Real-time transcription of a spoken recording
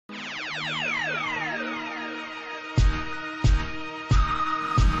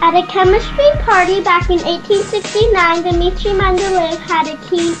At a chemistry party back in 1869, Dmitri Mendeleev had a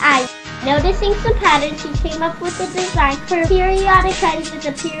keen eye. Noticing some patterns, he came up with a design for periodic trends with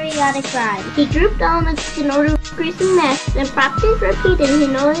a periodic line. He grouped elements in order of increasing mass, and practice repeated. He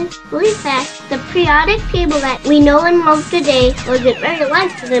noticed really fast. The periodic table that we know and love today wasn't very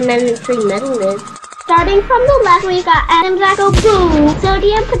like to the Dmitri Mendeleev. Starting from the left, we got atoms that go boom,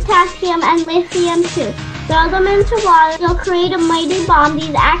 sodium, potassium, and lithium too. Throw them into water, you'll create a mighty bomb.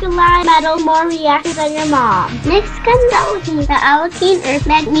 These alkaline metals more reactive than your mom. Next comes alkali, the alkaline earth,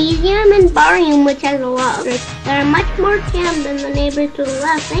 magnesium, and barium, which has a lot of earth. They are much more tame than the neighbors to the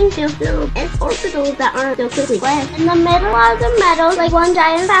left, thanks to the s-orbitals that aren't so quickly left. In the middle are the metals, like one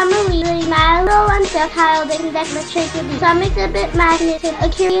giant family, the metal and ductile, they conduct electricity. Some exhibit magnetism, a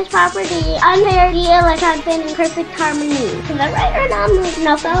curious property, unpaired electron spin in perfect harmony. To the right are non-moving.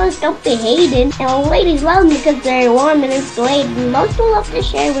 Now fellas, don't be hating, and ladies love because they're warm and insulated, and most will love to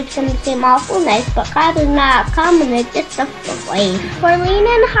share, which can seem awful nice, but crap is not common, it's just a way. For lean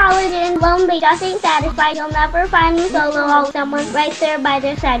and holiday and lonely, just ain't satisfied, you'll never find them solo, always someone right there by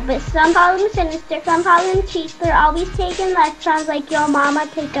their side. But some call them sinister, some call them cheats, they're always taking electrons like your mama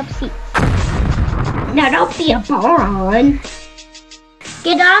take up seats. Now don't be a moron.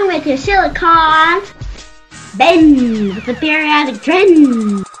 Get on with your silicon. Bend with the periodic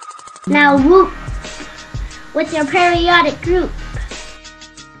trend. Now whoop with your periodic group.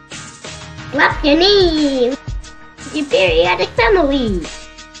 Slap your knee with your periodic family.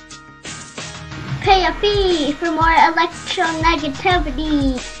 Pay a fee for more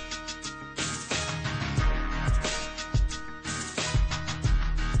electronegativity.